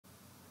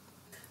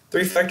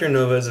Three-factor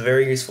ANOVA is a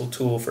very useful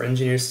tool for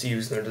engineers to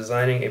use when they're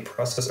designing a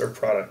process or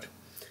product.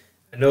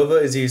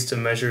 ANOVA is used to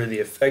measure the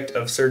effect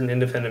of certain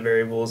independent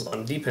variables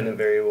on a dependent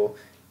variable,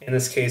 in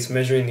this case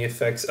measuring the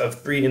effects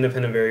of three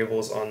independent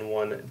variables on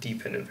one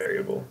dependent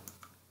variable.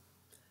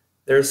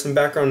 There is some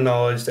background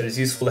knowledge that is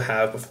useful to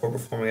have before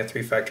performing a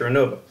three-factor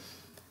ANOVA.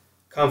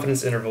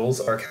 Confidence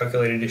intervals are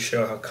calculated to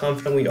show how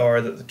confident we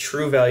are that the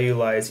true value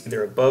lies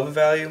either above a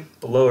value,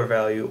 below a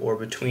value, or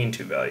between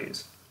two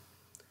values.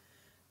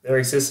 There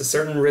exists a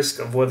certain risk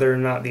of whether or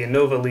not the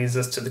ANOVA leads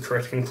us to the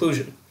correct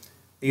conclusion.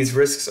 These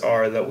risks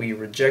are that we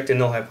reject a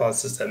null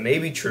hypothesis that may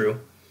be true,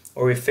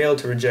 or we fail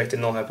to reject a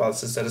null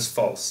hypothesis that is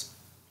false.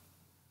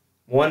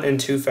 One and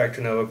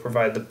two-factor ANOVA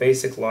provide the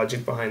basic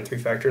logic behind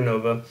three-factor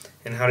ANOVA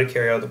and how to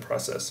carry out the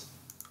process.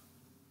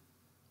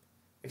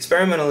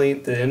 Experimentally,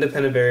 the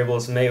independent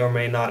variables may or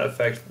may not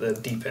affect the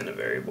dependent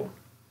variable.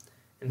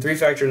 In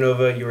three-factor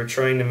ANOVA, you are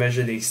trying to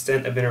measure the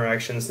extent of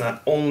interactions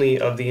not only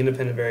of the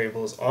independent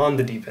variables on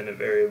the dependent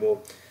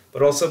variable,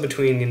 but also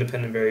between the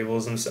independent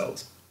variables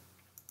themselves.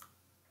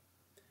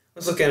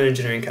 Let's look at an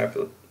engineering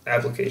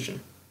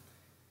application.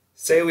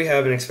 Say we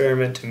have an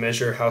experiment to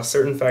measure how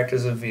certain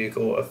factors of a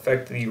vehicle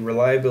affect the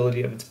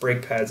reliability of its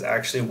brake pads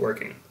actually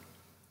working.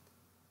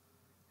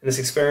 In this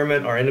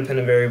experiment, our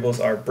independent variables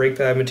are brake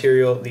pad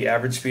material, the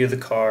average speed of the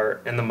car,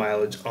 and the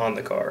mileage on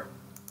the car.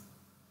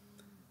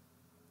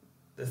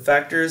 The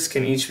factors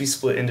can each be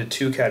split into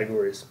two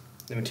categories.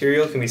 The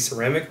material can be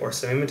ceramic or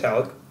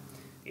semi-metallic.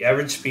 The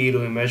average speed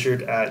will be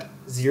measured at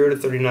 0 to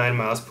 39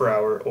 miles per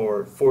hour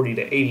or 40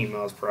 to 80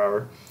 miles per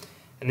hour.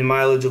 And the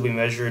mileage will be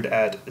measured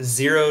at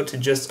 0 to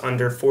just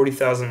under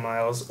 40,000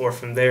 miles or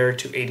from there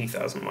to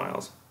 80,000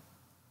 miles.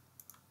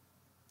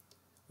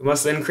 We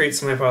must then create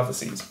some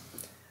hypotheses.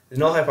 The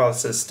null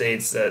hypothesis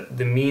states that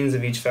the means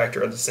of each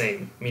factor are the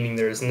same, meaning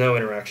there is no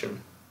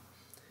interaction.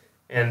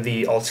 And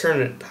the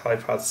alternate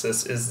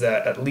hypothesis is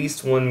that at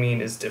least one mean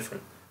is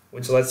different,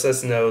 which lets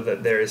us know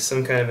that there is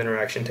some kind of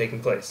interaction taking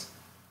place.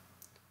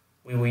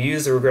 We will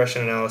use the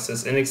regression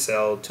analysis in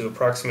Excel to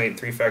approximate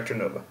three-factor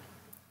ANOVA.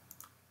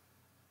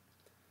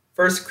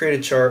 First, create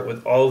a chart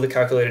with all of the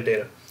calculated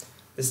data.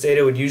 This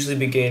data would usually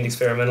be gained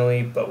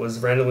experimentally, but was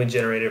randomly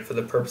generated for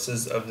the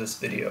purposes of this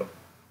video.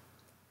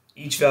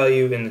 Each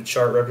value in the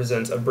chart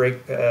represents a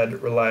brake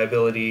pad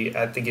reliability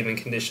at the given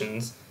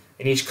conditions,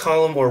 and each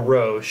column or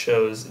row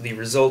shows the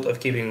result of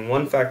keeping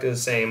one factor the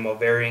same while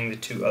varying the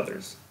two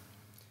others.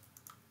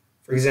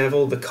 For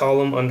example, the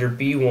column under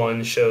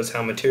B1 shows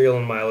how material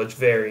and mileage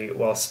vary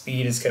while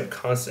speed is kept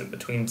constant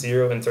between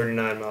 0 and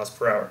 39 miles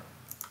per hour.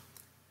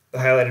 The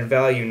highlighted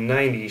value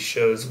 90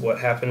 shows what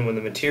happened when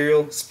the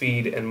material,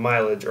 speed, and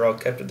mileage are all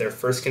kept at their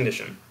first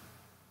condition.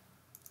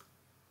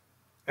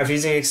 After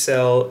using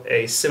Excel,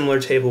 a similar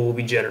table will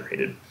be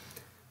generated.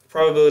 The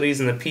probabilities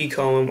in the P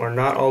column are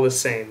not all the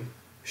same,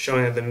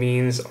 showing that the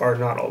means are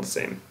not all the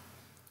same.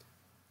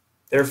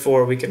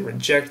 Therefore, we can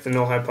reject the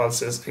null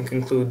hypothesis and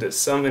conclude that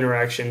some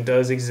interaction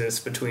does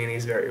exist between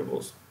these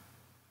variables.